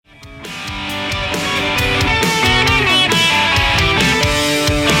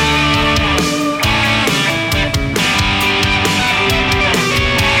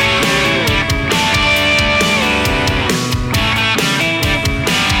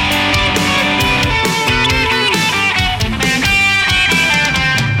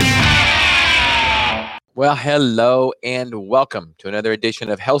Well, hello and welcome to another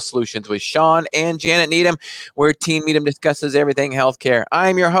edition of Health Solutions with Sean and Janet Needham, where Team Needham discusses everything healthcare.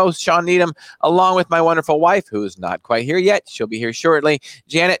 I'm your host, Sean Needham, along with my wonderful wife, who's not quite here yet. She'll be here shortly,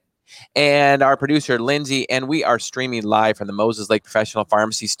 Janet, and our producer, Lindsay, and we are streaming live from the Moses Lake Professional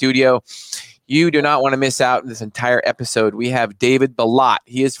Pharmacy Studio. You do not want to miss out on this entire episode. We have David Balat.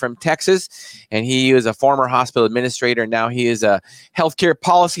 He is from Texas, and he is a former hospital administrator. Now he is a healthcare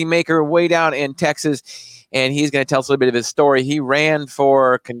policymaker way down in Texas, and he's going to tell us a little bit of his story. He ran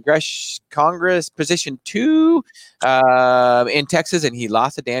for Congress position 2 in Texas, and he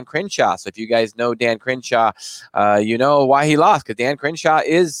lost to Dan Crenshaw. So if you guys know Dan Crenshaw, you know why he lost, because Dan Crenshaw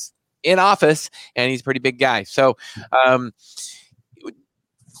is in office, and he's a pretty big guy. So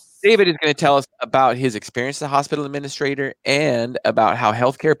David is going to tell us about his experience as a hospital administrator and about how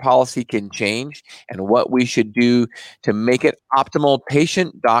healthcare policy can change and what we should do to make it optimal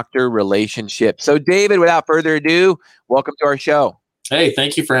patient-doctor relationship. So, David, without further ado, welcome to our show. Hey,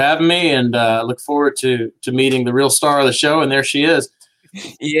 thank you for having me, and look forward to meeting the real star of the show, and there she is.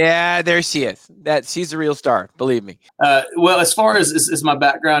 Yeah, there she is. She's a real star, believe me. Well, as far as my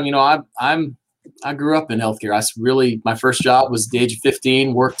background, you know, I grew up in healthcare. My first job was at the age of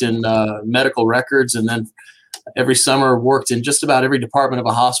 15, worked in medical records, and then every summer worked in just about every department of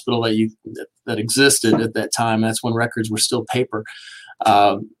a hospital that existed at that time. That's when records were still paper.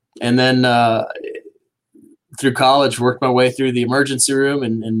 And then through college, worked my way through the emergency room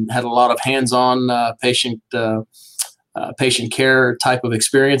and had a lot of hands-on patient care type of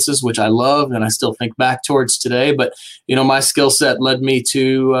experiences, which I love and I still think back towards today. But, you know, my skill set led me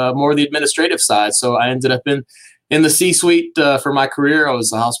to more of the administrative side. So I ended up in the C-suite for my career. I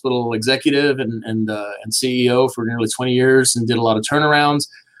was a hospital executive and CEO for nearly 20 years and did a lot of turnarounds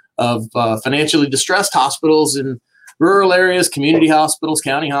of financially distressed hospitals in rural areas, community hospitals,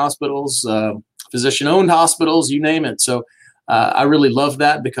 county hospitals, physician-owned hospitals, you name it. So I really love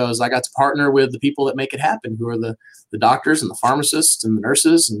that because I got to partner with the people that make it happen, who are the doctors and the pharmacists and the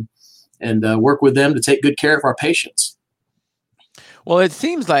nurses, and work with them to take good care of our patients. Well, it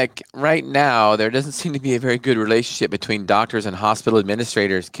seems like right now there doesn't seem to be a very good relationship between doctors and hospital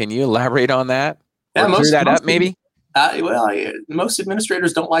administrators. Can you elaborate on that? Yeah, most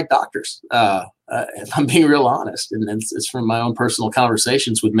administrators don't like doctors. If I'm being real honest, and it's from my own personal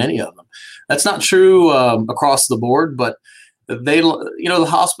conversations with many of them. That's not true across the board, but the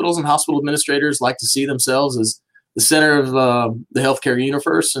hospitals and hospital administrators like to see themselves as the center of the healthcare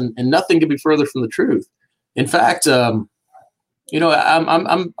universe, and nothing could be further from the truth. In fact, I'm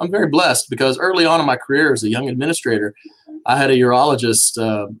very blessed because early on in my career as a young administrator, I had a urologist,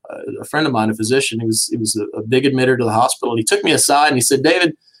 a friend of mine, a physician. He was a big admitter to the hospital. He took me aside and he said,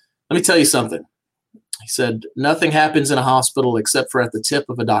 "David, let me tell you something." He said, "Nothing happens in a hospital except for at the tip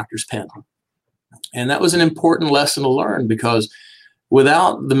of a doctor's pen." And that was an important lesson to learn because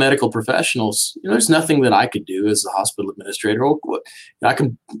without the medical professionals, there's nothing that I could do as a hospital administrator. I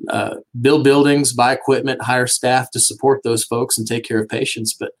can build buildings, buy equipment, hire staff to support those folks and take care of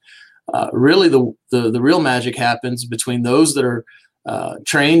patients. But really, the real magic happens between those that are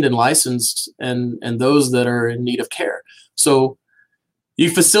trained and licensed and those that are in need of care. So you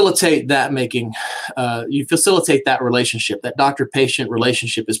facilitate that relationship. That doctor-patient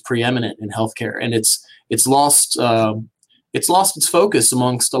relationship is preeminent in healthcare, and it's lost its focus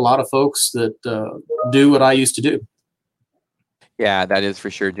amongst a lot of folks that do what I used to do. Yeah, that is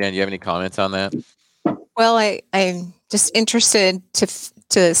for sure. Jen, do you have any comments on that? Well, I'm just interested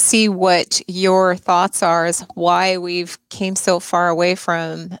to see what your thoughts are as why we've came so far away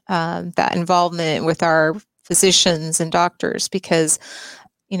from that involvement with our physicians and doctors, because,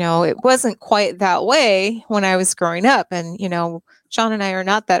 it wasn't quite that way when I was growing up, and, Sean and I are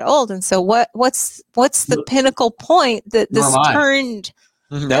not that old. And so what's the pinnacle point that this turned?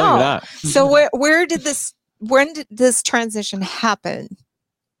 No, you're not. So when did this transition happen?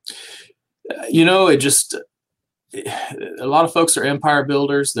 A lot of folks are empire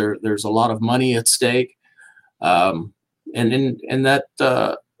builders. There's a lot of money at stake. And that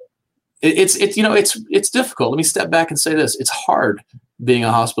it's difficult. Let me step back and say this. It's hard being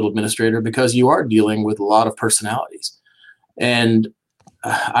a hospital administrator because you are dealing with a lot of personalities. And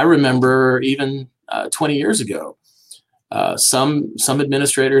I remember even 20 years ago, some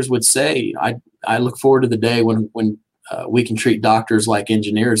administrators would say, I look forward to the day when we can treat doctors like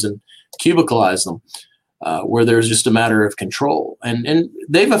engineers and cubicleize them, where there's just a matter of control. And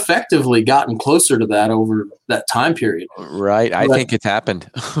they've effectively gotten closer to that over that time period. Right. I think it's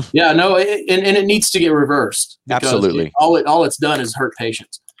happened. Yeah, no, and it needs to get reversed. Absolutely. All it's done is hurt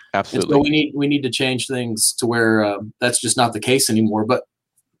patients. Absolutely. And so we need to change things to where that's just not the case anymore. But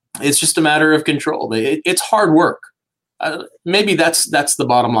It's just a matter of control. It's hard work. Maybe that's the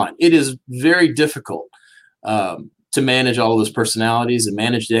bottom line. It is very difficult to manage all of those personalities and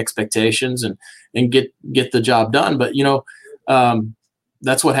manage the expectations and get the job done. But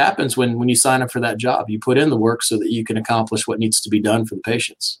that's what happens when you sign up for that job. You put in the work so that you can accomplish what needs to be done for the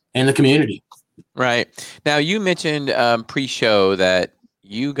patients and the community. Right. Now, you mentioned pre-show that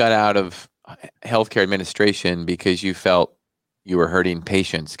you got out of healthcare administration because you felt you were hurting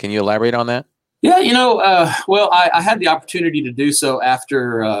patients. Can you elaborate on that? Yeah, well, I had the opportunity to do so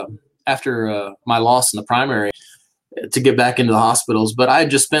after my loss in the primary to get back into the hospitals. But I had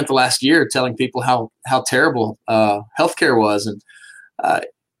just spent the last year telling people how terrible healthcare was, and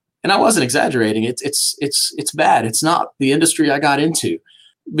I wasn't exaggerating. It's bad. It's not the industry I got into,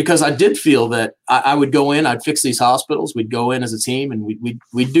 because I did feel that I would go in, I'd fix these hospitals. We'd go in as a team, and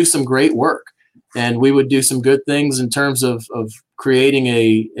we'd do some great work, and we would do some good things in terms of creating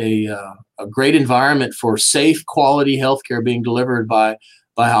a great environment for safe, quality healthcare being delivered by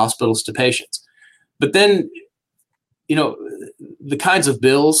hospitals to patients. But then, the kinds of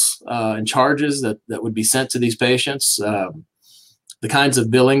bills and charges that would be sent to these patients, the kinds of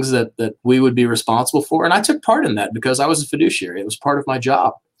billings that we would be responsible for. And I took part in that because I was a fiduciary. It was part of my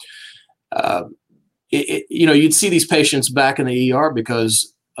job. You'd see these patients back in the ER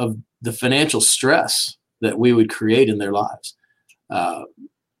because of the financial stress that we would create in their lives.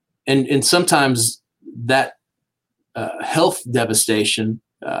 And sometimes that health devastation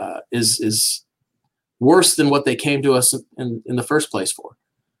is worse than what they came to us in the first place for.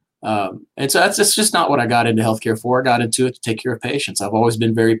 And so that's just not what I got into healthcare for. I got into it to take care of patients. I've always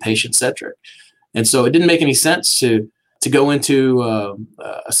been very patient-centric. And so it didn't make any sense to go into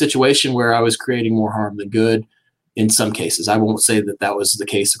a situation where I was creating more harm than good in some cases. I won't say that was the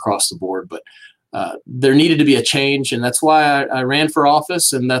case across the board, but there needed to be a change. And that's why I ran for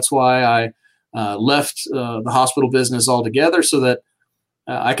office, and that's why I left the hospital business altogether, so that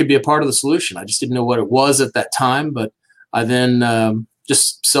I could be a part of the solution. I just didn't know what it was at that time, but I then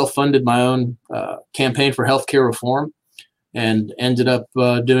just self-funded my own campaign for healthcare reform, and ended up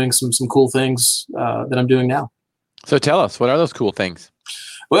doing some cool things that I'm doing now. So tell us, what are those cool things?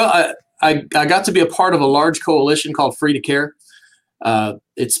 Well, I got to be a part of a large coalition called Free to Care.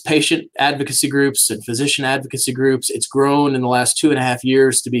 It's patient advocacy groups and physician advocacy groups. It's grown in the last 2.5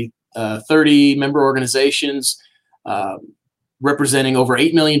 years to be 30 member organizations, representing over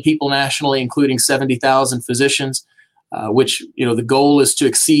 8 million people nationally, including 70,000 physicians. Which, the goal is to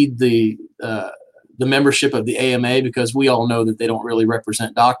exceed the membership of the AMA, because we all know that they don't really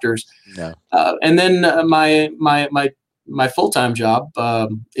represent doctors. No. And then my full-time job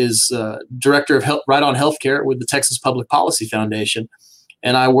is director of Right on Healthcare with the Texas Public Policy Foundation,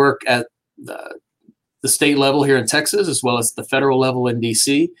 and I work at the state level here in Texas, as well as the federal level in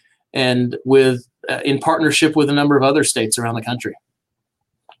DC, and in partnership with a number of other states around the country.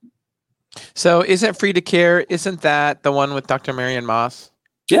 So isn't Free to Care, isn't that the one with Dr. Marion Moss?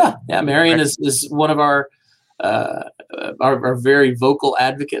 Yeah. Marion is one of our very vocal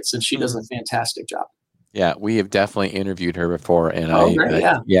advocates, and she does a fantastic job. Yeah, we have definitely interviewed her before, and great,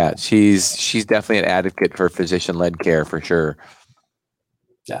 yeah, she's definitely an advocate for physician-led care for sure.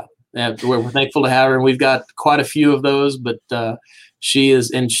 Yeah, we're thankful to have her, and we've got quite a few of those. But she is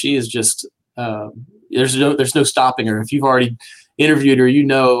just there's no stopping her. If you've already interviewed her,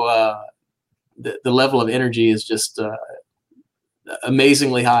 the level of energy is just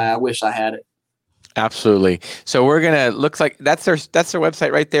amazingly high. I wish I had it. Absolutely. So looks like that's their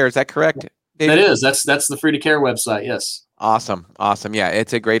website right there. Is that correct, David? That is. That's the Free to Care website. Yes. Awesome. Yeah,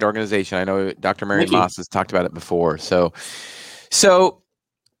 it's a great organization. I know Dr. Marion Moss has talked about it before. So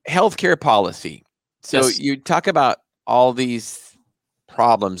healthcare policy. So yes. You talk about all these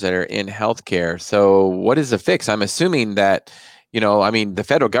problems that are in healthcare. So what is the fix? I'm assuming that, the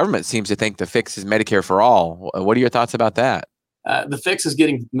federal government seems to think the fix is Medicare for all. What are your thoughts about that? The fix is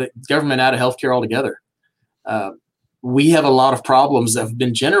getting government out of healthcare altogether. We have a lot of problems that have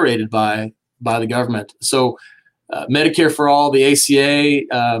been generated by the government. So Medicare for all, the ACA,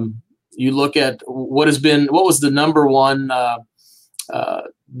 you look at what was the number one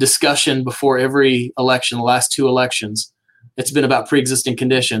discussion before every election, the last 2 elections. It's been about pre-existing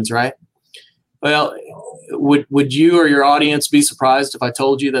conditions, right? Well, would you or your audience be surprised if I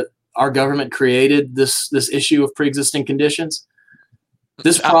told you that our government created this issue of pre-existing conditions?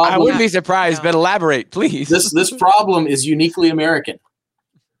 This problem, I wouldn't be surprised, but elaborate, please. This problem is uniquely American.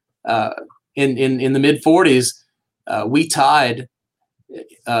 In the mid 40s, we tied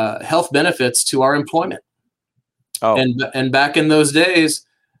health benefits to our employment. Oh. And back in those days,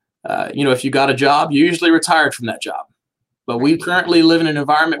 if you got a job, you usually retired from that job. But we currently live in an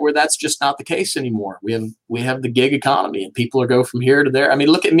environment where that's just not the case anymore. We have the gig economy, and people are go from here to there. I mean,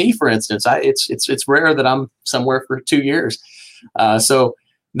 look at me, for instance. It's rare that I'm somewhere for 2 years. So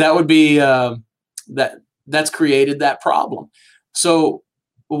that would be that's created that problem. So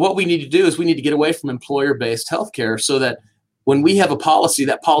what we need to do is we need to get away from employer-based healthcare so that when we have a policy,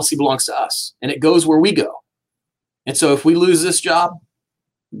 that policy belongs to us and it goes where we go. And so if we lose this job,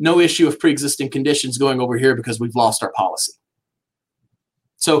 no issue of pre-existing conditions going over here because we've lost our policy.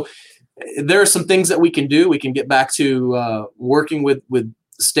 So there are some things that we can do. We can get back to working with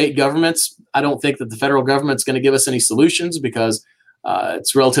state governments. I don't think that the federal government's going to give us any solutions because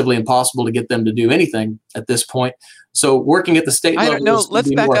it's relatively impossible to get them to do anything at this point. So working at the state level. I don't know. Let's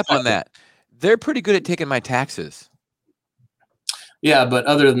back up on that. They're pretty good at taking my taxes. Yeah, but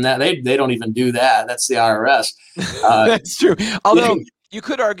other than that, they don't even do that. That's the IRS. That's true. Although you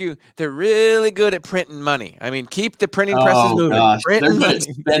could argue they're really good at printing money. I mean, keep the printing presses moving. Gosh. They're good at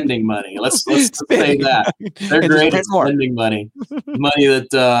spending money. Let's say that. They're great at spending money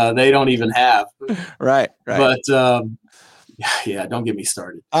that they don't even have. Right. But yeah, don't get me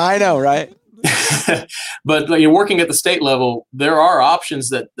started. I know, right? But you're working at the state level. There are options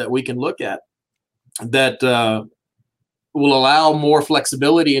that we can look at that will allow more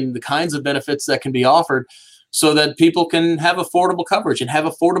flexibility in the kinds of benefits that can be offered so that people can have affordable coverage and have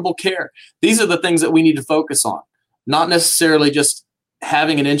affordable care. These are the things that we need to focus on, not necessarily just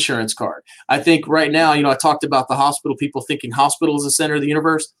having an insurance card. I think right now, I talked about the hospital, people thinking hospital is the center of the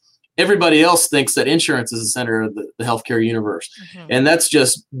universe. Everybody else thinks that insurance is the center of the healthcare universe. Mm-hmm. And that's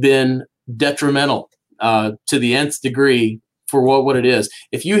just been detrimental to the nth degree for what it is.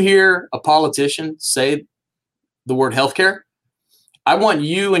 If you hear a politician say the word healthcare, I want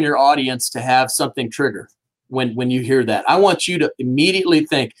you and your audience to have something trigger when you hear that. I want you to immediately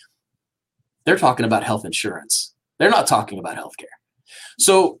think they're talking about health insurance. They're not talking about healthcare.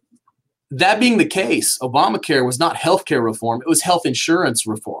 So that being the case, Obamacare was not healthcare reform. It was health insurance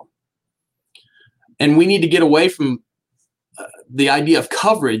reform. And we need to get away from the idea of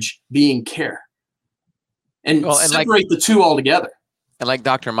coverage being care and separate the two altogether. And like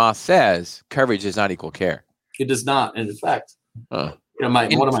Dr. Moss says, coverage does not equal care. It does not. And in fact, one of my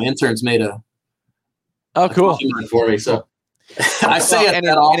interns made a cool for me. So I say it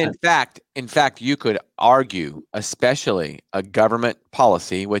that often. And in fact, you could argue, especially a government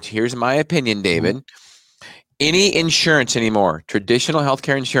policy, which here's my opinion, David, any insurance anymore, traditional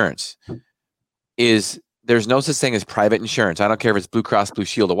healthcare insurance there's no such thing as private insurance. I don't care if it's Blue Cross Blue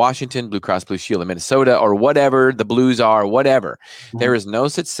Shield of Washington, Blue Cross Blue Shield of Minnesota, or whatever the Blues are, whatever. Mm-hmm. There is no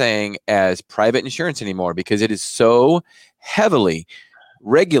such thing as private insurance anymore because it is so heavily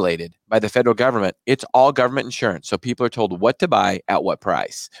regulated by the federal government. It's all government insurance. So people are told what to buy at what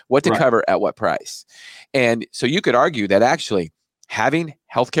price, what to cover at what price. And so you could argue that actually having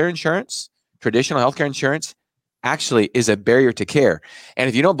healthcare insurance, traditional healthcare insurance, actually is a barrier to care. And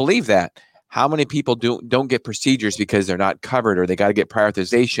if you don't believe that, how many people don't get procedures because they're not covered or they got to get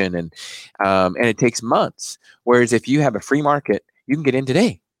prioritization and it takes months. Whereas if you have a free market, you can get in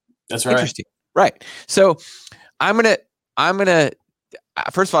today. That's right. Interesting. Right. So I'm gonna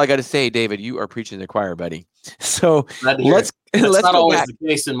first of all, I got to say, David, you are preaching to the choir, buddy. So let's not go always back. The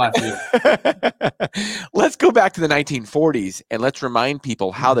case in my field. Let's go back to the 1940s and let's remind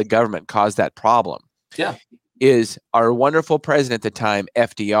people how the government caused that problem. Yeah. Is our wonderful president at the time,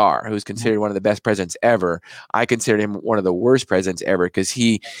 FDR, who's considered one of the best presidents ever. I consider him one of the worst presidents ever because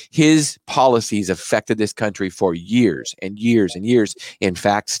his policies affected this country for years and years and years. In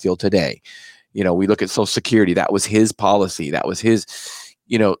fact, still today. We look at Social Security. That was his policy. That was his,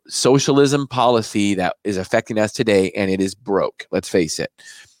 socialism policy that is affecting us today, and it is broke. Let's face it.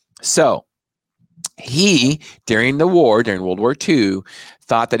 So he, during World War II,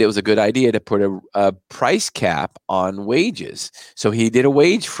 thought that it was a good idea to put a price cap on wages. So he did a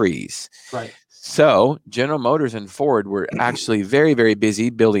wage freeze. Right. So General Motors and Ford were actually very, very busy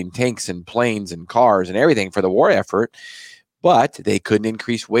building tanks and planes and cars and everything for the war effort, but they couldn't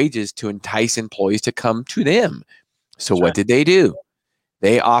increase wages to entice employees to come to them. So what did they do?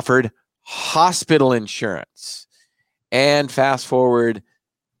 They offered hospital insurance. And fast forward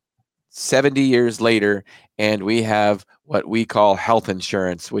 70 years later, and we have what we call health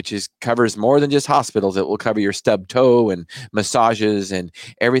insurance, which covers more than just hospitals. It will cover your stub toe and massages and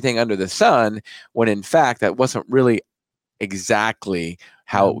everything under the sun, when in fact, that wasn't really exactly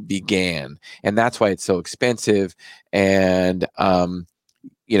how it began. And that's why it's so expensive. And,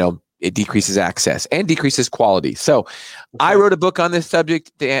 it decreases access and decreases quality. So I wrote a book on this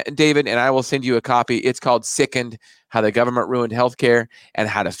subject, David, and I will send you a copy. It's called Sickened: How the Government Ruined Healthcare and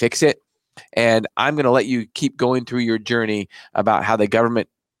How to Fix It. And I'm going to let you keep going through your journey about how the government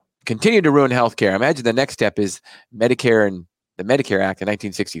continued to ruin healthcare. I imagine the next step is Medicare and the Medicare Act in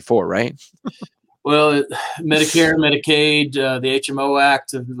 1964, right? Well, Medicare, Medicaid, the HMO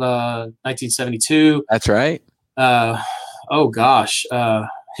Act of 1972. That's right. Oh gosh,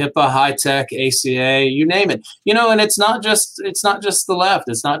 HIPAA, high tech, ACA, you name it. And it's not just the left.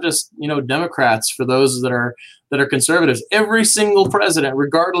 It's not just Democrats. For those that are conservatives, every single president,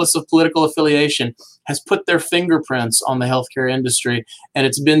 regardless of political affiliation, has put their fingerprints on the healthcare industry, and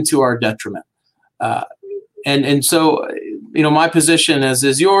it's been to our detriment. And so, my position, as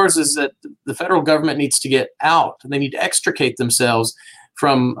is yours, is that the federal government needs to get out. They need to extricate themselves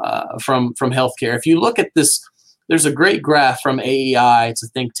from healthcare. If you look at this, there's a great graph from AEI. It's a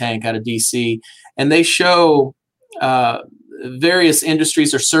think tank out of DC, and they show various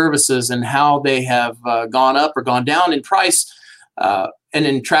industries or services and how they have gone up or gone down in price, and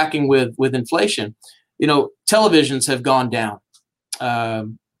in tracking with inflation. Televisions have gone down.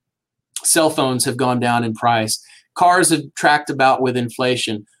 Cell phones have gone down in price. Cars have tracked about with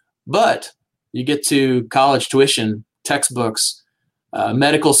inflation. But you get to college tuition, textbooks,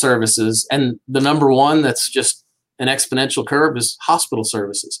 medical services, and the number one that's just an exponential curve is hospital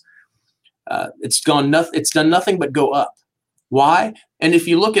services. It's done nothing but go up. Why? And if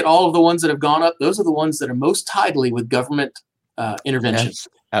you look at all of the ones that have gone up, those are the ones that are most tidily with government intervention. Yes,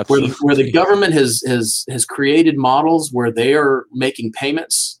 absolutely. Where the government has created models where they are making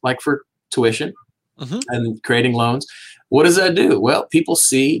payments, like for tuition, and creating loans. What does that do? Well, people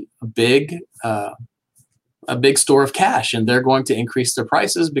see a big store of cash, and they're going to increase their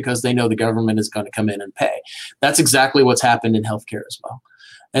prices because they know the government is going to come in and pay. That's exactly what's happened in healthcare as well.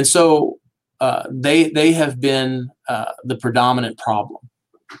 And so they have been the predominant problem.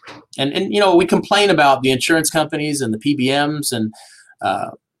 And we complain about the insurance companies and the PBMs and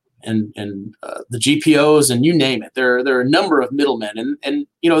the GPOs and you name it. There are a number of middlemen, and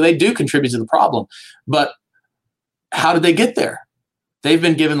they do contribute to the problem. But how did they get there? They've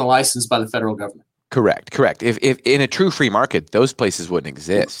been given the license by the federal government. Correct. If in a true free market, those places wouldn't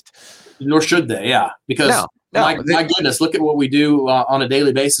exist. Nor should they, yeah. Because my goodness, look at what we do on a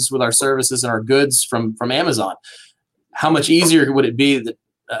daily basis with our services and our goods from Amazon. How much easier would it be that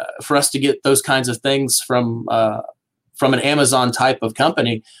for us to get those kinds of things from an Amazon type of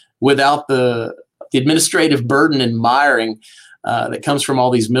company without the administrative burden and miring that comes from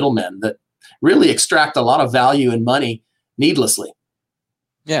all these middlemen that really extract a lot of value and money needlessly.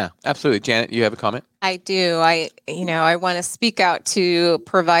 Yeah, absolutely. Janet, you have a comment? I do. I want to speak out to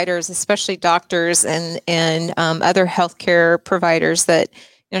providers, especially doctors and other healthcare providers that,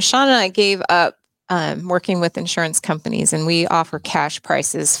 Sean and I gave up working with insurance companies, and we offer cash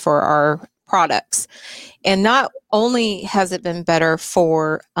prices for our products. And not only has it been better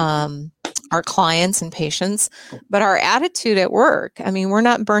for our clients and patients, but our attitude at work. I mean, we're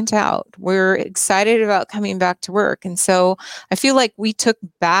not burnt out. We're excited about coming back to work. And so I feel like we took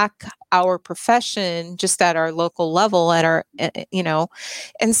back our profession just at our local level and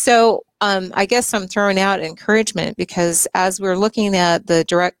so I guess I'm throwing out encouragement, because as we're looking at the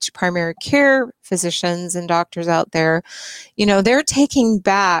direct primary care physicians and doctors out there, they're taking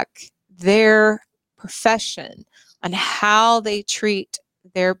back their profession on how they treat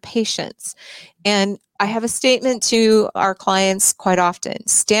their patients. And I have a statement to our clients quite often: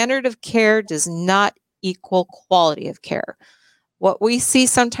 standard of care does not equal quality of care. What we see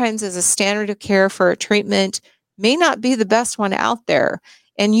sometimes as a standard of care for a treatment may not be the best one out there.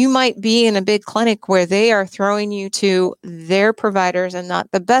 And you might be in a big clinic where they are throwing you to their providers and not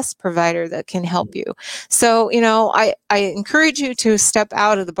the best provider that can help you. So, I encourage you to step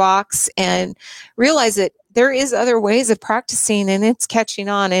out of the box and realize that there is other ways of practicing, and it's catching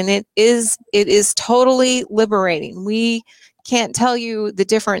on, and it is totally liberating. We can't tell you the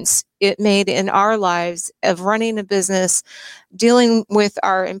difference it made in our lives of running a business, dealing with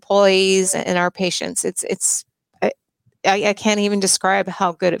our employees and our patients. I can't even describe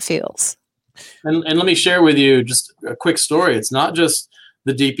how good it feels. And let me share with you just a quick story. It's not just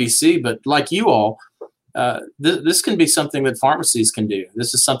the DPC, but like you all, this can be something that pharmacies can do.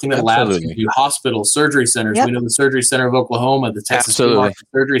 This is something that labs can do, hospitals, surgery centers. Yep. We know the Surgery Center of Oklahoma, the Texas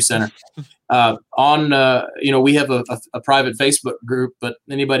Surgery Center. We have a private Facebook group, but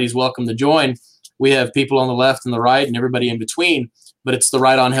anybody's welcome to join. We have people on the left and the right and everybody in between, but it's the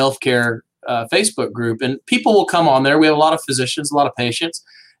Right on Healthcare Facebook group, and people will come on there. We have a lot of physicians, a lot of patients,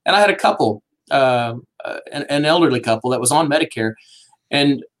 and I had a couple, an elderly couple that was on Medicare,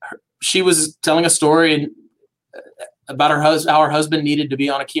 and she was telling a story about how her husband needed to be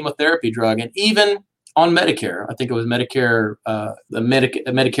on a chemotherapy drug, and even on Medicare. I think it was Medicare,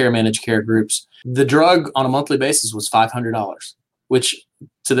 Medicare managed care groups. The drug on a monthly basis was $500, which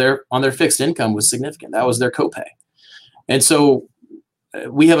on their fixed income was significant. That was their copay. And so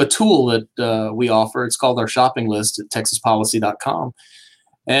we have a tool that we offer. It's called our shopping list at texaspolicy.com.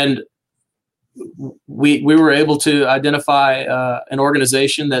 And we were able to identify an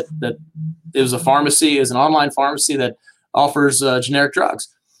organization that is a pharmacy, is an online pharmacy that offers generic drugs.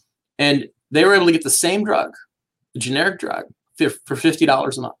 And they were able to get the same drug, the generic drug, for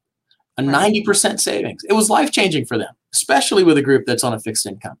 $50 a month, a 90% savings. It was life-changing for them, especially with a group that's on a fixed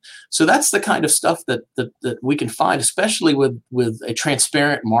income. So that's the kind of stuff that we can find, especially with a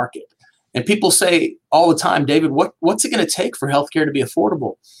transparent market. And people say all the time, David, what's it going to take for healthcare to be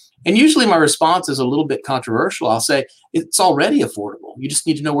affordable? And usually my response is a little bit controversial. I'll say it's already affordable. You just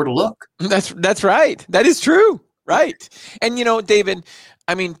need to know where to look. That's right. That is true. Right. And, David,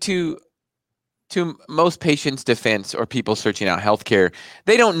 I mean, to most patients' defense or people searching out healthcare,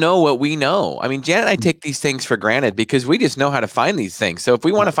 they don't know what we know. I mean, Janet and I take these things for granted because we just know how to find these things. So if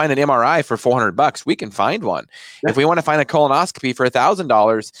we want to find an MRI for $400, we can find one. Yeah. If we want to find a colonoscopy for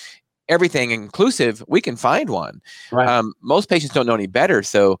 $1,000, everything inclusive, we can find one. Right. Most patients don't know any better.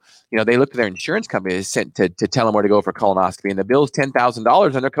 So, they look to their insurance company to tell them where to go for colonoscopy, and the bill's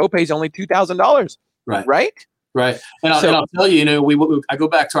 $10,000 and their copay is only $2,000. Right. Right. Right. And I'll tell you, I go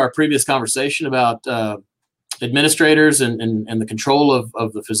back to our previous conversation about administrators and the control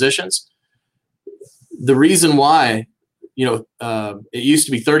of the physicians. The reason why, it used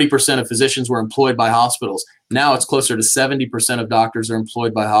to be 30% of physicians were employed by hospitals. Now it's closer to 70% of doctors are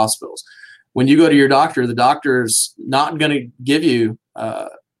employed by hospitals. When you go to your doctor, the doctor's not going to give you, they're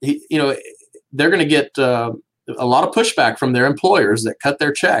going to get a lot of pushback from their employers that cut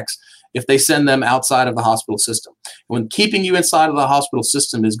their checks if they send them outside of the hospital system. When keeping you inside of the hospital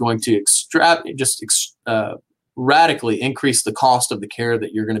system is going to radically increase the cost of the care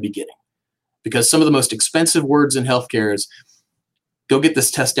that you're going to be getting. Because some of the most expensive words in healthcare is, go get this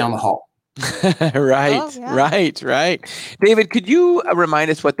test down the hall. Right, oh, yeah. Right. David, could you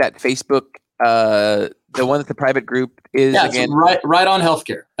remind us what that Facebook, the one that's the private group is again? Right on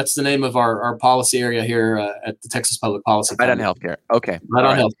Healthcare. That's the name of our policy area here at the Texas Public Policy. Right on Healthcare. Okay. Right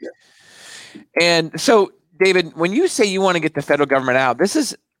on Healthcare. And so, David, when you say you want to get the federal government out,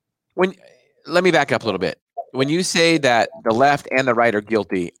 let me back up a little bit. When you say that the left and the right are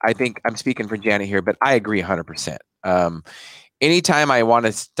guilty, I think I'm speaking for Janet here, but I agree 100%. Anytime I want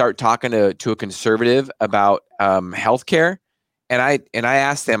to start talking to a conservative about healthcare, and I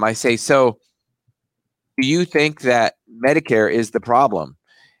ask them, I say, so do you think that Medicare is the problem?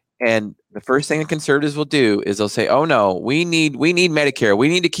 And the first thing the conservatives will do is they'll say, oh no, we need Medicare. We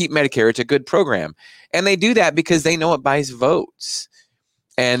need to keep Medicare. It's a good program. And they do that because they know it buys votes.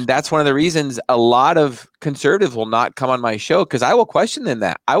 And that's one of the reasons a lot of conservatives will not come on my show, because I will question them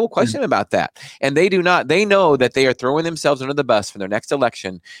that. I will question them about that. And they do not. They know that they are throwing themselves under the bus for their next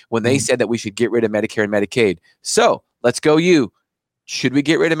election when they said that we should get rid of Medicare and Medicaid. So let's go you. Should we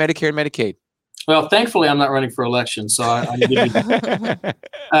get rid of Medicare and Medicaid? Well, thankfully, I'm not running for election, so I give you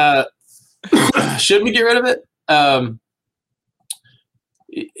that. Should we get rid of it?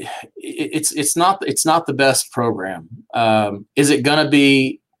 It's not the best program. Are we gonna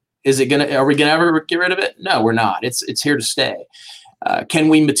ever get rid of it? No, we're not. It's here to stay. Can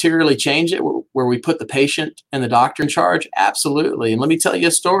we materially change it where we put the patient and the doctor in charge? Absolutely. And let me tell you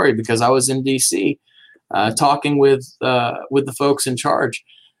a story, because I was in DC talking with the folks in charge,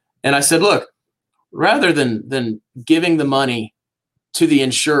 and I said, look, rather than giving the money to the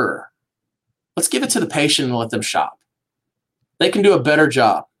insurer, let's give it to the patient and let them shop. They can do a better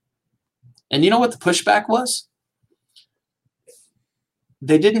job. And you know what the pushback was?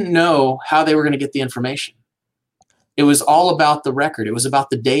 They didn't know how they were going to get the information. It was all about the record. It was about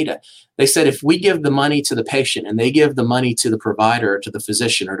the data. They said, if we give the money to the patient and they give the money to the provider or to the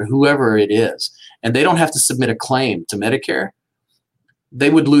physician or to whoever it is, and they don't have to submit a claim to Medicare, they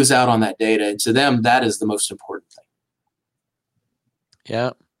would lose out on that data. And to them, that is the most important thing.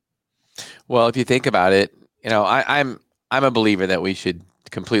 Yeah. Well, if you think about it, I'm a believer that we should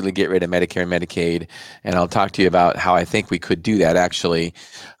completely get rid of Medicare and Medicaid, and I'll talk to you about how I think we could do that actually.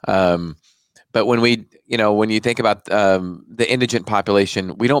 But when you think about the indigent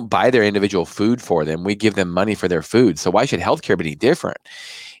population, we don't buy their individual food for them. We give them money for their food. So why should healthcare be any different?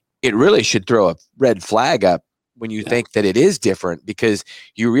 It really should throw a red flag up when you think that it is different, because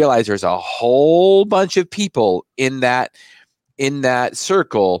you realize there's a whole bunch of people in that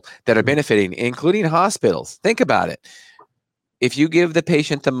circle that are benefiting, including hospitals. Think about it. If you give the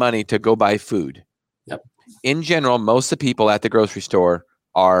patient the money to go buy food, in general, most of the people at the grocery store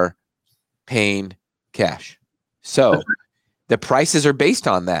are paying cash. So the prices are based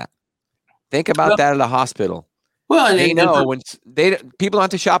on that. Think about that at a hospital. Well, they know when people don't have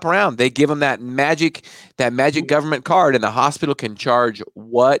to shop around. They give them that magic government card, and the hospital can charge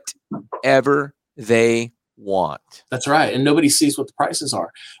whatever they want. That's right. And nobody sees what the prices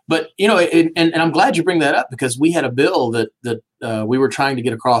are. But, and I'm glad you bring that up, because we had a bill that we were trying to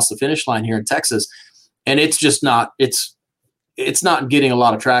get across the finish line here in Texas, and it's just not, it's not getting a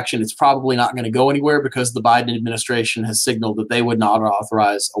lot of traction. It's probably not going to go anywhere because the Biden administration has signaled that they would not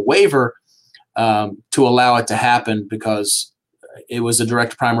authorize a waiver to allow it to happen, because it was a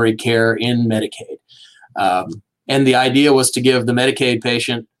direct primary care in Medicaid. And the idea was to give the Medicaid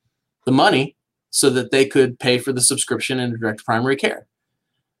patient the money so that they could pay for the subscription in direct primary care.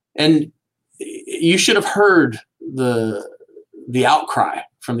 And you should have heard the outcry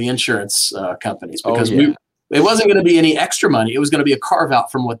from the insurance companies, because it wasn't going to be any extra money. It was going to be a carve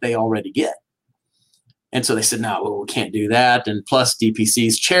out from what they already get. And so they said, no, we can't do that. And plus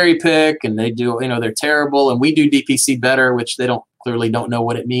DPCs cherry pick, and they do, they're terrible. And we do DPC better, which they clearly don't know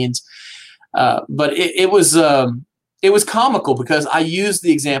what it means. But it was comical, because I used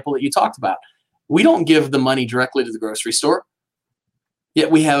the example that you talked about. We don't give the money directly to the grocery store. Yet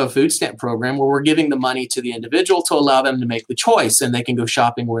we have a food stamp program where we're giving the money to the individual to allow them to make the choice, and they can go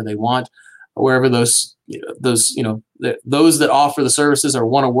shopping where they want, wherever those that offer the services or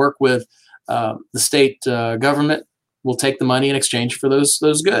want to work with the state government will take the money in exchange for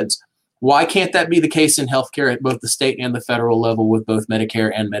those goods. Why can't that be the case in healthcare at both the state and the federal level with both Medicare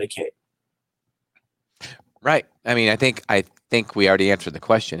and Medicaid? Right. I mean, I think we already answered the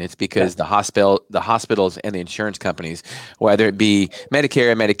question. It's because the hospitals and the insurance companies, whether it be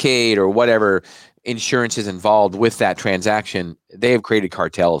Medicare and Medicaid or whatever insurance is involved with that transaction, they have created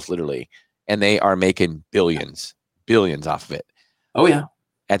cartels, literally, and they are making billions off of it. Oh yeah.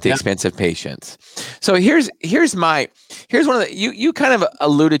 At the expense of patients. So here's one of the, you kind of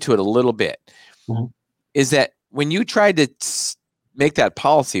alluded to it a little bit, is that when you tried to make that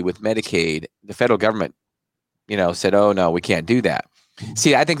policy with Medicaid, the federal government, said, oh no, we can't do that.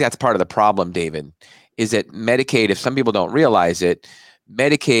 See, I think that's part of the problem, David, is that Medicaid, if some people don't realize it,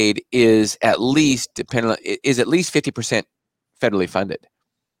 Medicaid is at least 50% federally funded.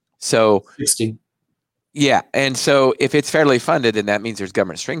 So 60. Yeah. And so if it's federally funded, then that means there's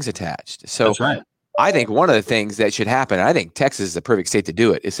government strings attached. So that's right. I think one of the things that should happen, I think Texas is the perfect state to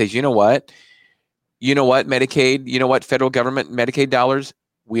do it. It says, you know what, Medicaid, federal government Medicaid dollars,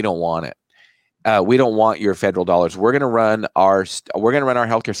 we don't want it. We don't want your federal dollars. We're going to run our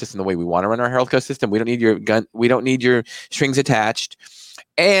healthcare system the way we want to run our healthcare system. We don't need your we don't need your strings attached.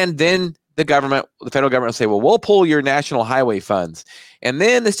 And then the federal government will say, well, we'll pull your national highway funds. And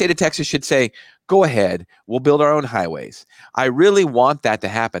then the state of Texas should say, go ahead, we'll build our own highways. I really want that to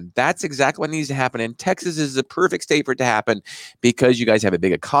happen. That's exactly what needs to happen. And Texas is the perfect state for it to happen, because you guys have a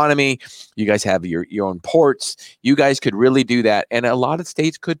big economy. You guys have your own ports. You guys could really do that. And a lot of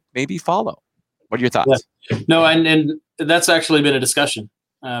states could maybe follow. What are your thoughts? Yeah. No, and that's actually been a discussion.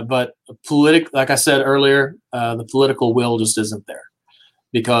 But like I said earlier, the political will just isn't there,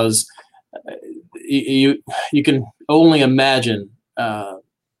 because you can only imagine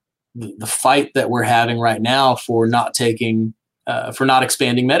the fight that we're having right now for not expanding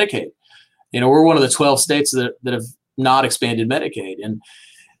Medicaid. We're one of the 12 states that have not expanded Medicaid. And,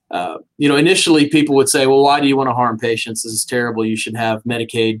 initially people would say, well, why do you want to harm patients? This is terrible. You should have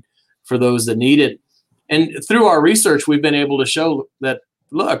Medicaid for those that need it. And through our research, we've been able to show that,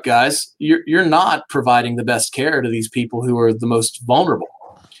 look, guys, you're not providing the best care to these people who are the most vulnerable.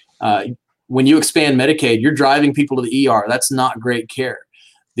 When you expand Medicaid, you're driving people to the ER. That's not great care.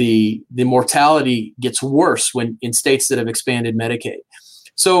 The mortality gets worse in states that have expanded Medicaid.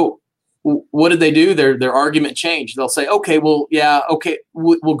 So what did they do? Their argument changed. They'll say, okay, well, yeah, okay,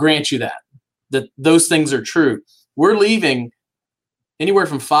 we'll grant you that those things are true. We're leaving anywhere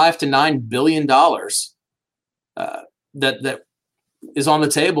from $5 to $9 billion that is on the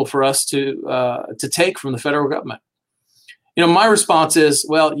table for us to take from the federal government. My response is,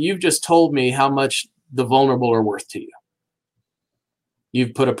 well, you've just told me how much the vulnerable are worth to you.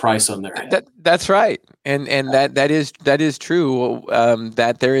 You've put a price on their head. That's right, and that is true.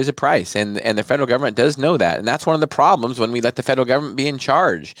 That there is a price, and the federal government does know that, and that's one of the problems when we let the federal government be in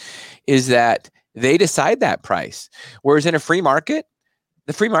charge, is that they decide that price. Whereas in a free market,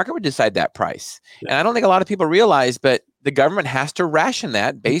 the free market would decide that price. Yeah. And I don't think a lot of people realize, but the government has to ration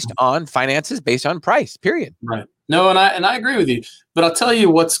that based on finances, based on price. Period. Right. No, and I agree with you. But I'll tell you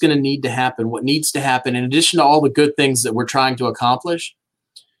what's going to need to happen. What needs to happen, in addition to all the good things that we're trying to accomplish.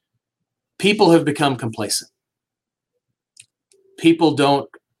 People have become complacent. People don't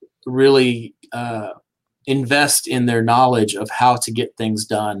really invest in their knowledge of how to get things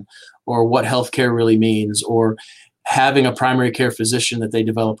done, or what healthcare really means, or having a primary care physician that they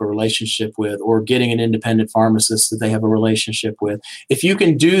develop a relationship with, or getting an independent pharmacist that they have a relationship with. If you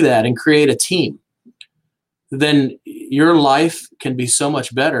can do that and create a team, then your life can be so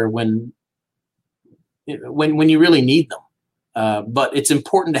much better when you really need them. But it's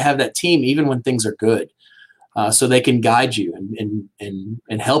important to have that team even when things are good, so they can guide you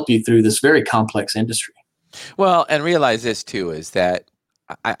and help you through this very complex industry. Well, and realize this too, is that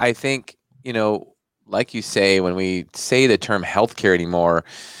I think, like you say, when we say the term healthcare anymore,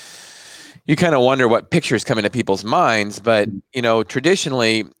 you kind of wonder what pictures come into people's minds. But,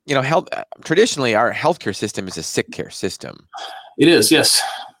 traditionally, traditionally our healthcare system is a sick care system. It is. Yes,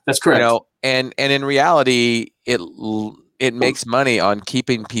 that's correct. And in reality, it makes money on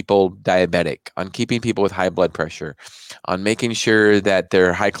keeping people diabetic, on keeping people with high blood pressure, on making sure that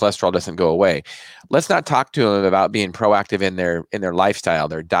their high cholesterol doesn't go away. Let's not talk to them about being proactive in their lifestyle,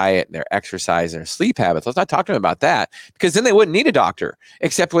 their diet, their exercise, their sleep habits. Let's not talk to them about that, because then they wouldn't need a doctor,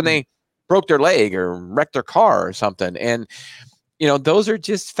 except when they broke their leg or wrecked their car or something. And, those are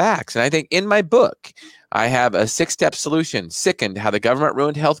just facts. And I think in my book, I have a 6-step solution, Sickened, how the government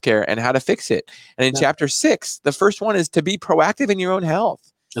ruined healthcare and how to fix it. And in chapter 6, the first one is to be proactive in your own health.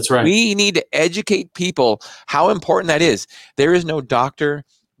 That's right. We need to educate people how important that is. There is no doctor,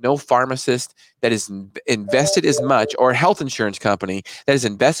 no pharmacist that is invested as much, or a health insurance company that is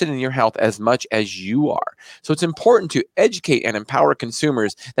invested in your health as much as you are. So it's important to educate and empower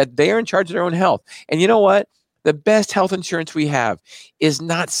consumers that they are in charge of their own health. And you know what? The best health insurance we have is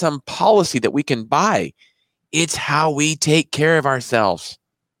not some policy that we can buy. It's how we take care of ourselves.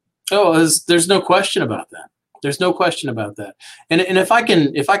 Oh, there's no question about that. There's no question about that. And if I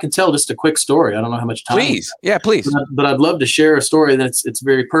can tell just a quick story, I don't know how much time. Please. Yeah, please. But I'd love to share a story it's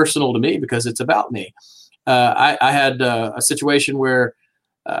very personal to me, because it's about me. I had a situation where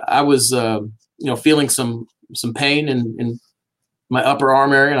I was feeling some pain in my upper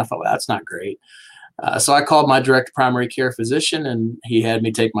arm area, and I thought, well, that's not great. So I called my direct primary care physician, and he had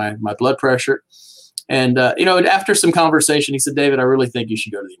me take my blood pressure. And, after some conversation, he said, David, I really think you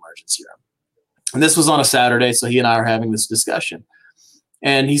should go to the emergency room. And this was on a Saturday, so he and I are having this discussion.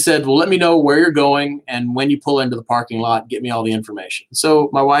 And he said, well, let me know where you're going, and when you pull into the parking lot, get me all the information. So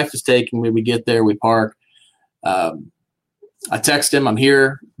my wife is taking me. We get there, we park. I text him, I'm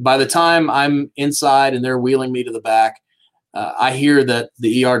here. By the time I'm inside and they're wheeling me to the back, I hear that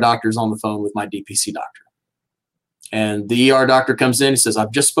the ER doctor's on the phone with my DPC doctor. And the ER doctor comes in, he says,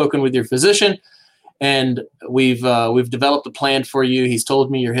 I've just spoken with your physician, and we've developed a plan for you. He's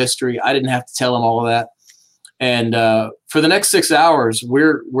told me your history. I didn't have to tell him all of that. And for the next 6 hours,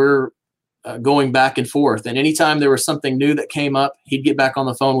 we're going back and forth. And anytime there was something new that came up, he'd get back on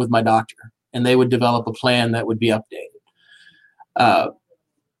the phone with my doctor, and they would develop a plan that would be updated.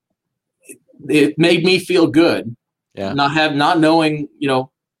 It made me feel good. Yeah. Not knowing,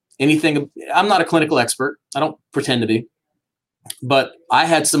 anything. I'm not a clinical expert. I don't pretend to be, but I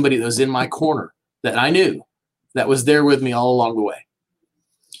had somebody that was in my corner that I knew that was there with me all along the way.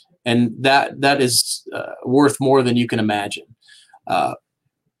 And that is worth more than you can imagine.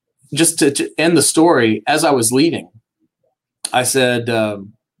 Just to end the story, as I was leaving, I said,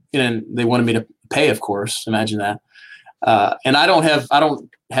 and they wanted me to pay, of course, imagine that. And I don't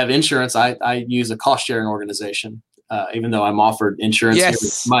have insurance. I use a cost sharing organization. Even though I'm offered insurance here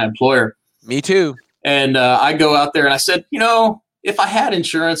with my employer. Me too. And I go out there and I said, if I had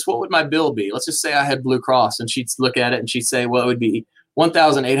insurance, what would my bill be? Let's just say I had Blue Cross, and she'd look at it and she'd say, well, it would be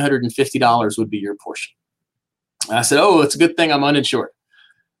 $1,850 would be your portion. And I said, oh, it's a good thing I'm uninsured,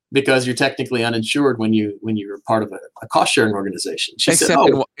 because you're technically uninsured when you're part of a cost sharing organization. She said,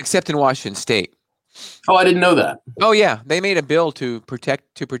 except in Washington State. Oh, I didn't know that. Oh yeah, they made a bill to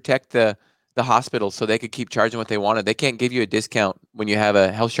protect the hospital so they could keep charging what they wanted. They can't give you a discount when you have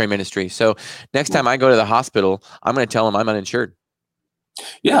a health sharing ministry. So next time I go to the hospital, I'm going to tell them I'm uninsured.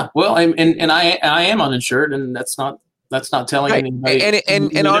 Yeah, well, and I am uninsured, and that's not telling anybody.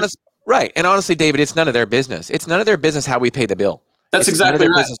 And honestly, David, it's none of their business. It's none of their business how we pay the bill. That's exactly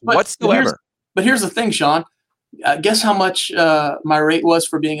right. Whatsoever. But here's the thing, Sean. Guess how much my rate was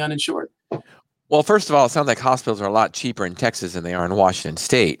for being uninsured? Well, first of all, it sounds like hospitals are a lot cheaper in Texas than they are in Washington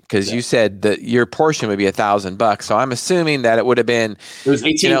State, because you said that your portion would be $1,000. So I'm assuming that it would have been. It was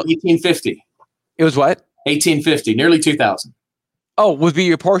 $1,850. It was what? $1,850, nearly $2,000. Oh, would be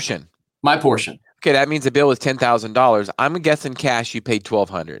your portion. My portion. Okay, that means the bill was $10,000. I'm guessing cash you paid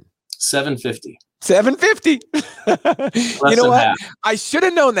 $1,200. $750. $750. You know what? Half. I should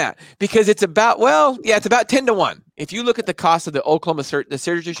have known that because it's about, it's about 10 to 1. If you look at the cost of the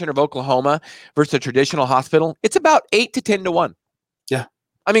Surgery Center of Oklahoma versus a traditional hospital, it's about 8 to 10 to 1. Yeah.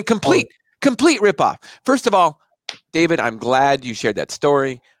 I mean, complete ripoff. First of all, David, I'm glad you shared that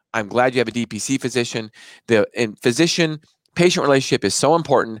story. I'm glad you have a DPC physician. The physician-patient relationship is so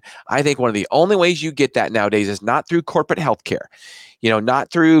important. I think one of the only ways you get that nowadays is not through corporate healthcare.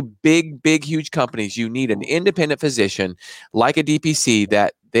 Not through big, huge companies. You need an independent physician like a DPC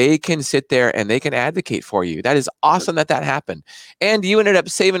that they can sit there and they can advocate for you. That is awesome that happened. And you ended up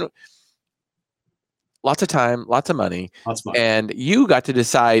saving lots of time, lots of money. And you got to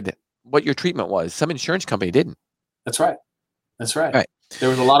decide what your treatment was. Some insurance company didn't. That's right. Right. There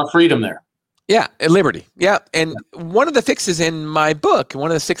was a lot of freedom there. Yeah, and liberty. Yeah. And one of the fixes in my book,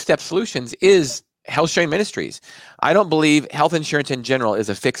 one of the 6-step solutions is health sharing ministries. I don't believe health insurance in general is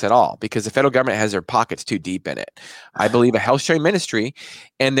a fix at all because the federal government has their pockets too deep in it. I believe a health sharing ministry,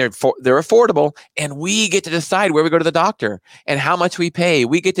 and they're affordable, and we get to decide where we go to the doctor and how much we pay.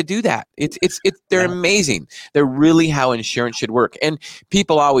 We get to do that. They're amazing. They're really how insurance should work. And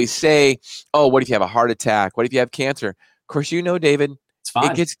people always say, "Oh, what if you have a heart attack? What if you have cancer?" Of course, David, it's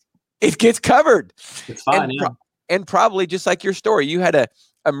fine. It gets covered. It's fine. And probably just like your story, you had a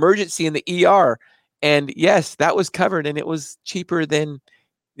emergency in the ER. And yes, that was covered, and it was cheaper than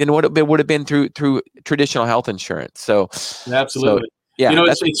what it would have been through traditional health insurance. So absolutely, yeah.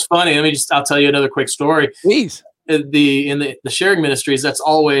 It's funny. I'll tell you another quick story. Please. In the sharing ministries, that's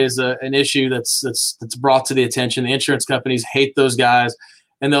always an issue that's brought to the attention. The insurance companies hate those guys,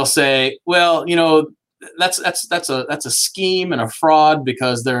 and they'll say, "Well, that's a scheme and a fraud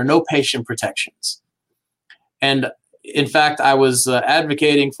because there are no patient protections." And in fact, I was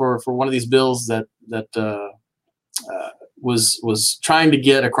advocating for one of these bills that was trying to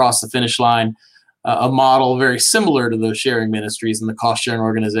get across the finish line a model very similar to those sharing ministries and the cost sharing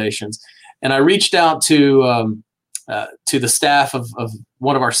organizations. And I reached out to the staff of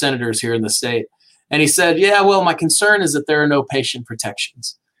one of our senators here in the state, and he said, "Yeah, well, my concern is that there are no patient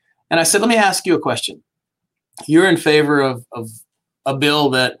protections." And I said, "Let me ask you a question. You're in favor of a bill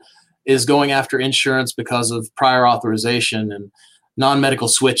that is going after insurance because of prior authorization and non-medical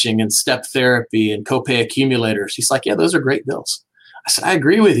switching and step therapy and copay accumulators." He's like, "Yeah, those are great bills." I said, "I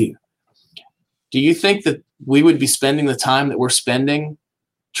agree with you. Do you think that we would be spending the time that we're spending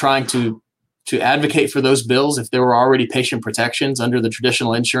trying to advocate for those bills if there were already patient protections under the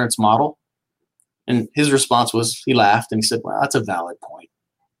traditional insurance model?" And his response was, he laughed and he said, "Well, that's a valid point."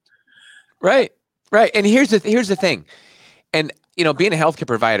 Right. And here's the thing. And being a healthcare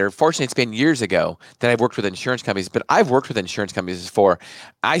provider, fortunately, it's been years ago that I've worked with insurance companies, but I've worked with insurance companies before.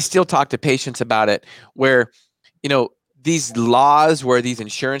 I still talk to patients about it where, these laws where these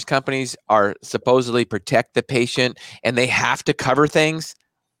insurance companies are supposedly protect the patient and they have to cover things.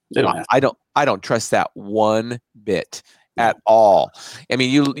 I don't trust that one bit at all. I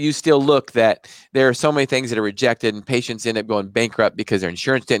mean, you still look that there are so many things that are rejected and patients end up going bankrupt because their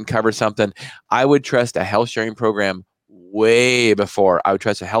insurance didn't cover something. I would trust a health sharing program way before I would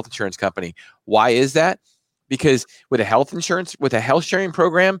trust a health insurance company. Why is that? Because with a health sharing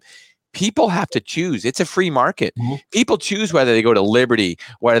program, people have to choose. It's a free market. Mm-hmm. People choose whether they go to Liberty,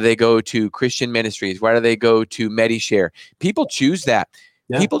 whether they go to Christian Ministries, whether they go to MediShare. People choose that.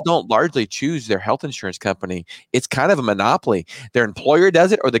 Yeah. People don't largely choose their health insurance company. It's kind of a monopoly. Their employer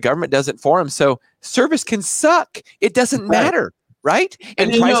does it or the government does it for them. So service can suck. It doesn't matter, right?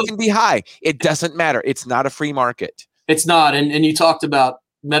 And price can be high. It doesn't matter. It's not a free market. It's not. And you talked about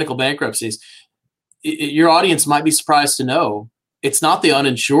medical bankruptcies. Your audience might be surprised to know it's not the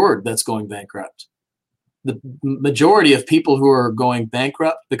uninsured that's going bankrupt. The majority of people who are going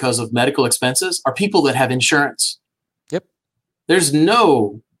bankrupt because of medical expenses are people that have insurance. Yep. There's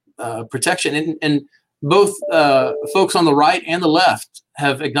no protection. And both folks on the right and the left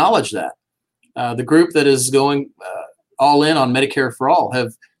have acknowledged that. The group that is going all in on Medicare for All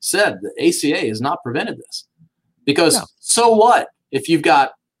have said the ACA has not prevented this. Because so what if you've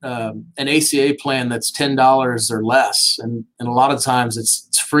got an ACA plan that's $10 or less, and a lot of times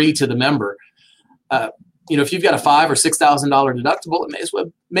it's free to the member. If you've got a $5,000 or $6,000 deductible, it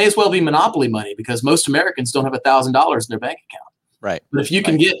may as well be monopoly money because most Americans don't have $1,000 in their bank account. Right. But if you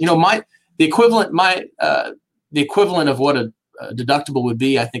can get, the equivalent of what a deductible would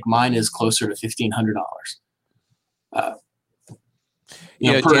be, I think mine is closer to $1,500.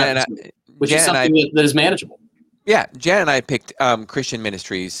 Which is something that is manageable. Yeah, Jan and I picked Christian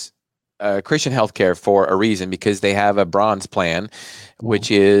Ministries, Christian Healthcare for a reason because they have a bronze plan,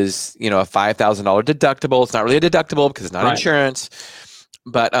 which is a $5,000 deductible. It's not really a deductible because it's not insurance.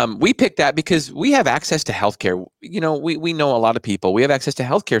 But we picked that because we have access to healthcare. You know, we know a lot of people. We have access to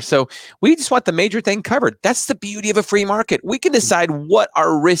healthcare. So we just want the major thing covered. That's the beauty of a free market. We can decide what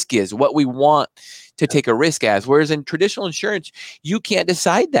our risk is, what we want to take a risk as. Whereas in traditional insurance, you can't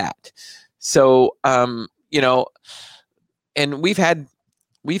decide that. So, you know, and we've had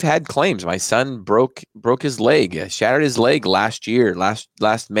claims. My son broke his leg, shattered his leg last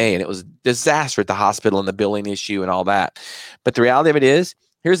May, and it was a disaster at the hospital and the billing issue and all that. But the reality of it is,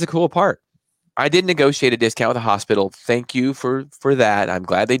 here's the cool part. I did negotiate a discount with the hospital. Thank you for that. I'm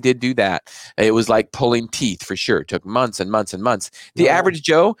glad they did do that. It was like pulling teeth for sure. It took months and months and months. The average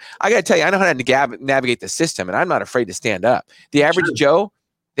Joe, I got to tell you, I know how to navigate the system, and I'm not afraid to stand up. The average Joe,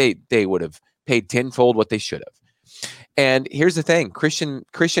 they would have paid tenfold what they should have. And here's the thing, Christian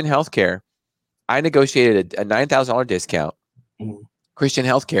healthcare, I negotiated a $9,000 discount. Christian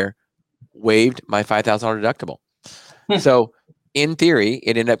healthcare waived my $5,000 deductible. So in theory,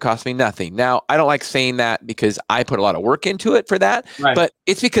 it ended up costing me nothing. Now, I don't like saying that because I put a lot of work into it for that, but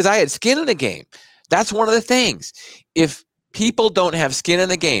it's because I had skin in the game. That's one of the things. If people don't have skin in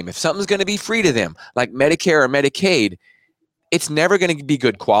the game, if something's going to be free to them, like Medicare or Medicaid, it's never going to be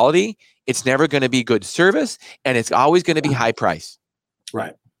good quality. It's never going to be good service, and it's always going to be high price.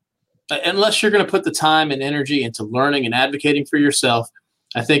 Right. Unless you're going to put the time and energy into learning and advocating for yourself,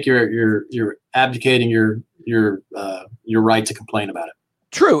 I think you're abdicating your right to complain about it.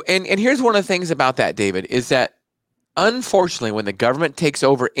 True. And here's one of the things about that, David, is that unfortunately, when the government takes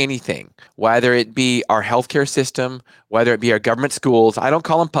over anything, whether it be our healthcare system, whether it be our government schools, I don't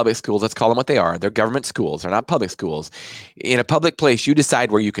call them public schools. Let's call them what they are. They're government schools. They're not public schools. In a public place, you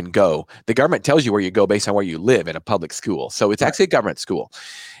decide where you can go. The government tells you where you go based on where you live in a public school. So it's actually a government school.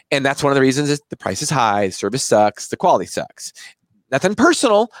 And that's one of the reasons is the price is high, the service sucks, the quality sucks. Nothing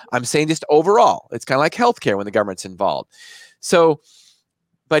personal. I'm saying just overall. It's kind of like healthcare when the government's involved. So,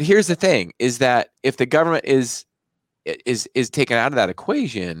 but here's the thing, is that if the government is taken out of that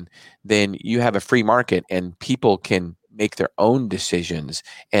equation, then you have a free market and people can make their own decisions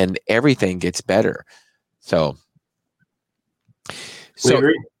and everything gets better. So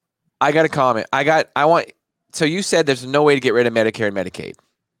I got a comment. So you said there's no way to get rid of Medicare and Medicaid.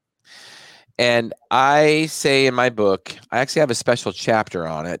 And I say in my book, I actually have a special chapter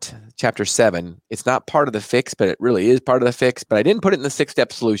on it, chapter 7. It's not part of the fix, but it really is part of the fix. But I didn't put it in the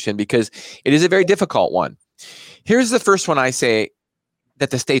 6-step solution because it is a very difficult one. Here's the first one I say that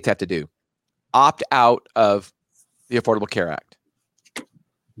the states have to do. Opt out of the Affordable Care Act.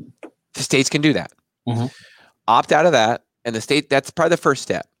 The states can do that. Mm-hmm. Opt out of that. And the state, that's probably the first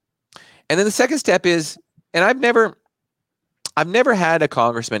step. And then the second step is, and I've never had a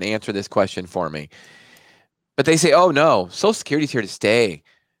congressman answer this question for me, but they say, oh no, Social Security is here to stay.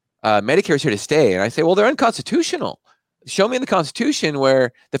 Medicare is here to stay. And I say, well, they're unconstitutional. Show me in the Constitution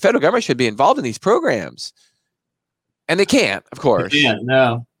where the federal government should be involved in these programs. And they can't, of course. They can't,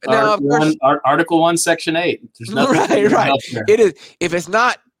 no. Article 1, Section 8. There's nothing right. It is, if it's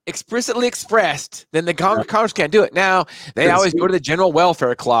not explicitly expressed, then the Congress can't do it. Now, they always go to the general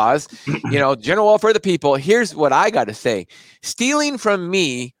welfare clause, general welfare of the people. Here's what I got to say. Stealing from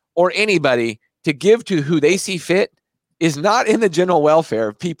me or anybody to give to who they see fit is not in the general welfare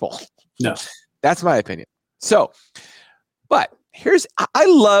of people. No. That's my opinion. So, but I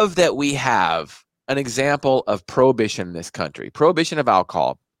love that we have an example of prohibition in this country, prohibition of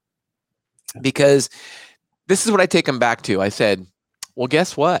alcohol, because this is what I take them back to. I said, well,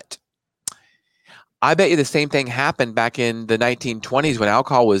 guess what? I bet you the same thing happened back in the 1920s when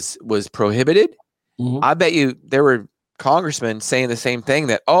alcohol was prohibited. Mm-hmm. I bet you there were congressmen saying the same thing,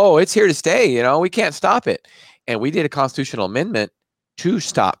 that, oh, it's here to stay. We can't stop it. And we did a constitutional amendment to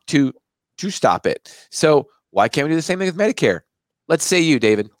stop it. So why can't we do the same thing with Medicare? Let's say you,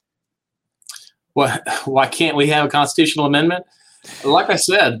 David. Well, why can't we have a constitutional amendment? Like I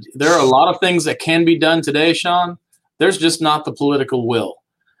said, there are a lot of things that can be done today, Sean. There's just not the political will.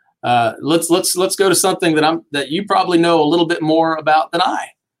 Let's go to something that you probably know a little bit more about than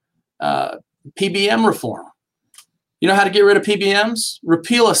I. PBM reform. You know how to get rid of PBMs?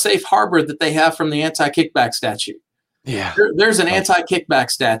 Repeal a safe harbor that they have from the anti-kickback statute. Yeah, there's an anti-kickback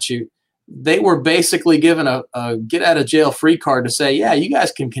statute. They were basically given a get out of jail free card to say, yeah, you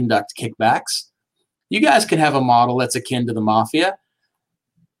guys can conduct kickbacks. You guys can have a model that's akin to the mafia.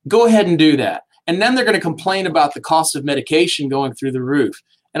 Go ahead and do that. And then they're going to complain about the cost of medication going through the roof.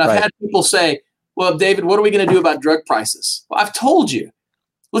 And I've had people say, well, David, what are we going to do about drug prices? Well, I've told you.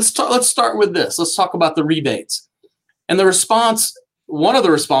 Let's start with this. Let's talk about the rebates. And the response, one of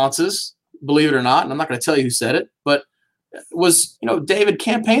the responses, believe it or not, and I'm not going to tell you who said it, but was, David,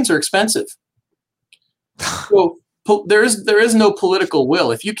 campaigns are expensive. So there is no political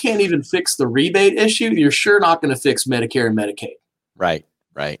will. If you can't even fix the rebate issue, you're sure not going to fix Medicare and Medicaid. Right.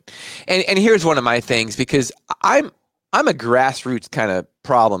 And here's one of my things, because I'm a grassroots kind of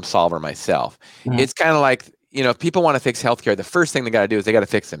problem solver myself. Mm-hmm. It's kind of like, if people want to fix healthcare, the first thing they got to do is they got to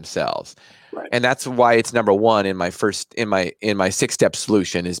fix themselves. Right. And that's why it's number one in my 6-step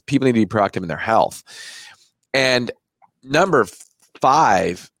solution is people need to be proactive in their health. And number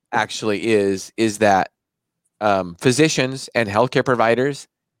 5 actually is that physicians and healthcare providers,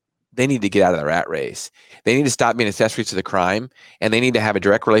 they need to get out of the rat race. They need to stop being accessories to the crime, and they need to have a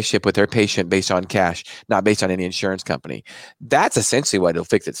direct relationship with their patient based on cash, not based on any insurance company. That's essentially what it'll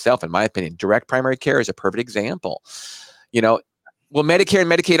fix itself, in my opinion. Direct primary care is a perfect example. Will Medicare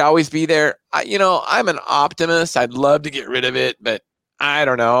and Medicaid always be there? I'm an optimist. I'd love to get rid of it, but I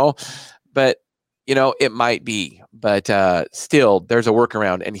don't know. But, it might be. But still, there's a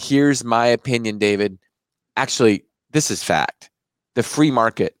workaround. And here's my opinion, David. Actually, this is fact. The free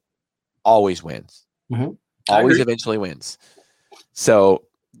market always wins. Mm-hmm. Always eventually wins. So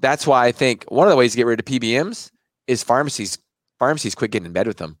that's why I think one of the ways to get rid of PBMs is pharmacies quit getting in bed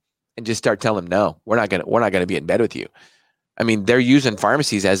with them and just start telling them, no, we're not gonna be in bed with you. I mean, they're using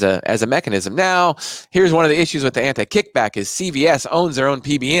pharmacies as a mechanism. Now, here's one of the issues with the anti-kickback is CVS owns their own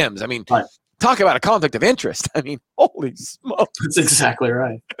PBMs. I mean, right. Talk about a conflict of interest. I mean, holy smokes. That's exactly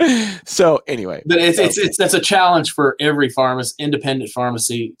right. So anyway. But that's a challenge for every independent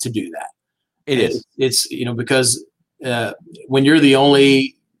pharmacy to do that. It is. It's because when you're the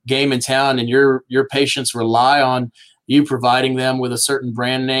only game in town and your patients rely on you providing them with a certain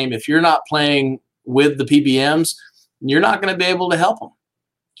brand name, if you're not playing with the PBMs, you're not going to be able to help them.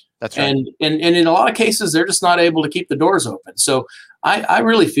 That's right. And in a lot of cases, they're just not able to keep the doors open. So I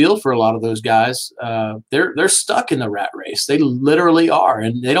really feel for a lot of those guys. They're stuck in the rat race. They literally are,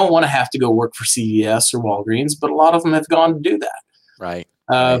 and they don't want to have to go work for CVS or Walgreens, but a lot of them have gone to do that. Right.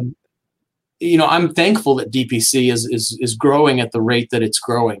 I'm thankful that DPC is growing at the rate that it's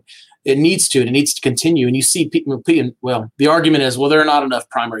growing. It needs to, and it needs to continue. And you see people, the argument is, there are not enough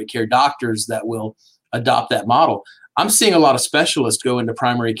primary care doctors that will adopt that model. I'm seeing a lot of specialists go into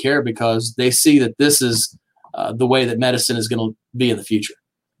primary care because they see that this is the way that medicine is going to be in the future.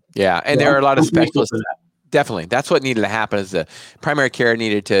 Yeah, and there are a lot of specialists. Definitely. That's what needed to happen is the primary care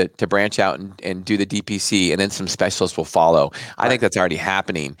needed to branch out and do the DPC, and then some specialists will follow. I think that's already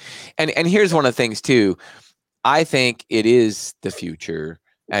happening. And here's one of the things too. I think it is the future.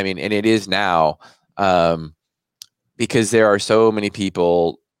 I mean, and it is now because there are so many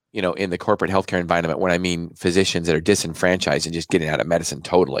people, in the corporate healthcare environment, when I mean physicians that are disenfranchised and just getting out of medicine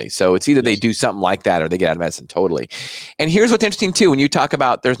totally. So it's either they do something like that or they get out of medicine totally. And here's what's interesting too, when you talk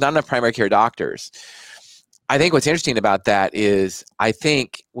about there's not enough primary care doctors, I think what's interesting about that is I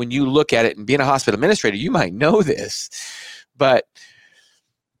think when you look at it and being a hospital administrator, you might know this, but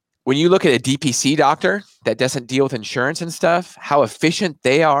when you look at a DPC doctor that doesn't deal with insurance and stuff, how efficient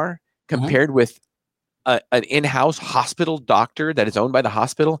they are compared with an in-house hospital doctor that is owned by the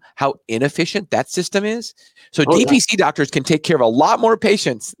hospital, how inefficient that system is. So DPC doctors can take care of a lot more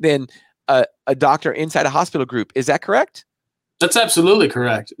patients than a doctor inside a hospital group. Is that correct? That's absolutely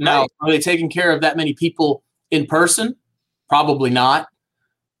correct. Now, are they taking care of that many people in person? Probably not,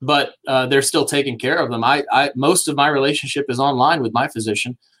 but they're still taking care of them. Most of my relationship is online with my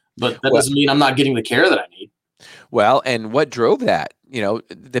physician, but that doesn't mean I'm not getting the care that I need. Well, and what drove that?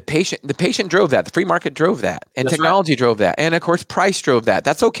 The patient drove that. The free market drove that, and That's technology drove that, and of course, price drove that.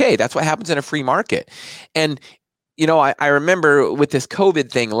 That's okay. That's what happens in a free market. And I remember with this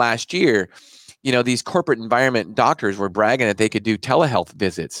COVID thing last year, these corporate environment doctors were bragging that they could do telehealth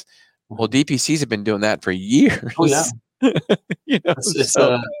visits. Well, DPCs have been doing that for years. Oh yeah.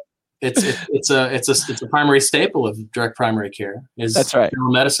 It's a primary staple of direct primary care is that's right.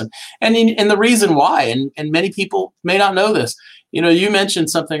 Medicine. And the reason why, and many people may not know this, you mentioned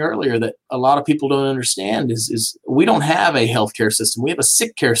something earlier that a lot of people don't understand is we don't have a healthcare system. We have a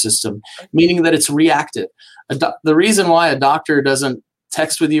sick care system, meaning that it's reactive. The reason why a doctor doesn't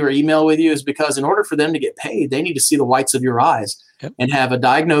text with you or email with you is because in order for them to get paid, they need to see the whites of your eyes and have a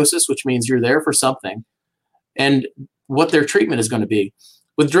diagnosis, which means you're there for something, and what their treatment is going to be.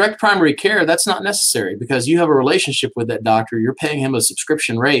 With direct primary care, that's not necessary because you have a relationship with that doctor. You're paying him a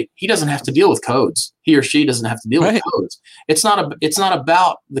subscription rate. He doesn't have to deal with codes. He or she doesn't have to deal with codes. It's not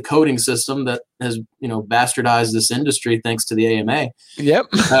about the coding system that has bastardized this industry thanks to the AMA. Yep.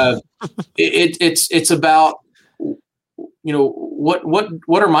 It's about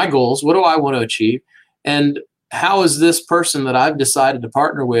what are my goals? What do I want to achieve? And how is this person that I've decided to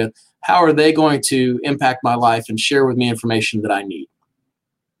partner with? How are they going to impact my life and share with me information that I need?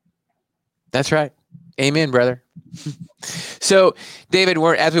 That's right. Amen, brother. So, David,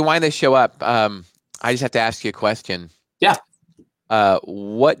 as we wind this show up, I just have to ask you a question. Yeah.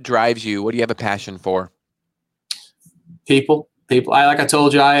 What drives you? What do you have a passion for? People. Like I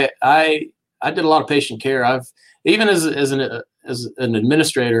told you, I did a lot of patient care. Even as an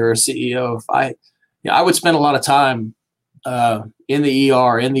administrator or a CEO, I would spend a lot of time in the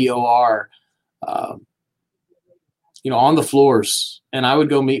ER, in the OR, on the floors, and I would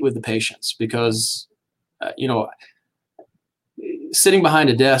go meet with the patients because, sitting behind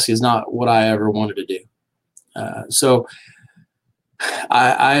a desk is not what I ever wanted to do. So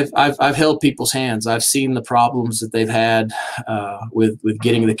I've held people's hands. I've seen the problems that they've had with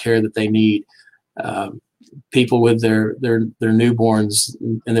getting the care that they need. People with their newborns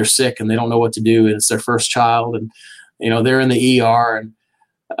and they're sick and they don't know what to do, and it's their first child, and they're in the ER, and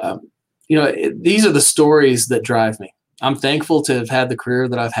these are the stories that drive me. I'm thankful to have had the career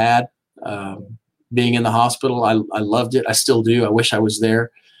that I've had. Being in the hospital, I loved it. I still do. I wish I was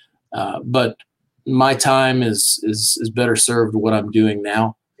there, but my time is better served what I'm doing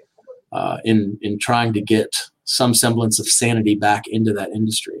now, in trying to get some semblance of sanity back into that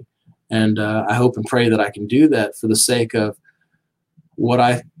industry. And I hope and pray that I can do that for the sake of what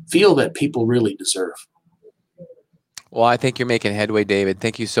I feel that people really deserve. Well, I think you're making headway, David.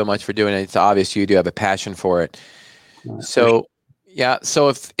 Thank you so much for doing it. It's obvious you do have a passion for it. So, yeah. So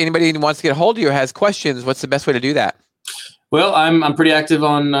if anybody wants to get a hold of you or has questions, what's the best way to do that? Well, I'm pretty active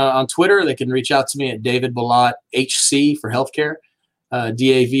on Twitter. They can reach out to me at David Balat HC for healthcare,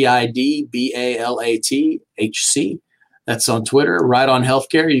 DAVID BALAT HC. That's on Twitter. Right on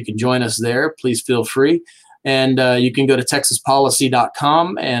Healthcare. You can join us there. Please feel free. And you can go to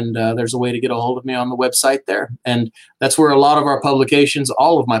texaspolicy.com, and there's a way to get a hold of me on the website there. And that's where a lot of our publications,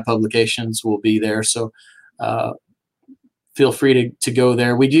 all of my publications, will be there. So feel free to go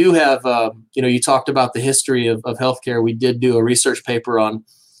there. We do have, you talked about the history of healthcare. We did do a research paper on,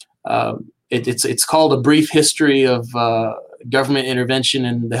 it's called A Brief History of Government Intervention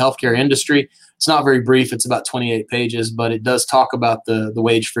in the Healthcare Industry. It's not very brief. It's about 28 pages, but it does talk about the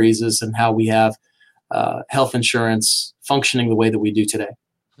wage freezes and how we have health insurance functioning the way that we do today.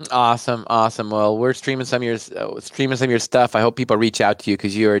 Awesome. Well, we're streaming some of your stuff. I hope people reach out to you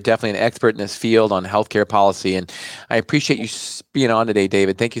because you are definitely an expert in this field on healthcare policy, and I appreciate you being on today,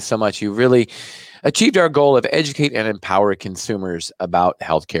 David. Thank you so much. You really achieved our goal of educate and empower consumers about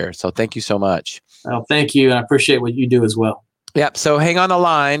healthcare. So thank you so much. Well, thank you, and I appreciate what you do as well. Yep. So hang on the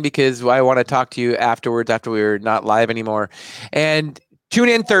line because I want to talk to you afterwards after we're not live anymore. And tune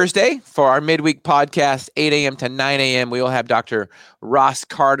in Thursday for our midweek podcast, 8 a.m. to 9 a.m. We will have Dr. Ross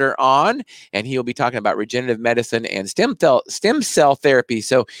Carter on, and he will be talking about regenerative medicine and stem cell therapy.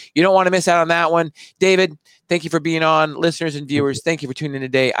 So you don't want to miss out on that one. David, thank you for being on. Listeners and viewers, thank you for tuning in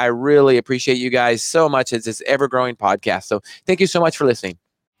today. I really appreciate you guys so much as this ever-growing podcast. So thank you so much for listening.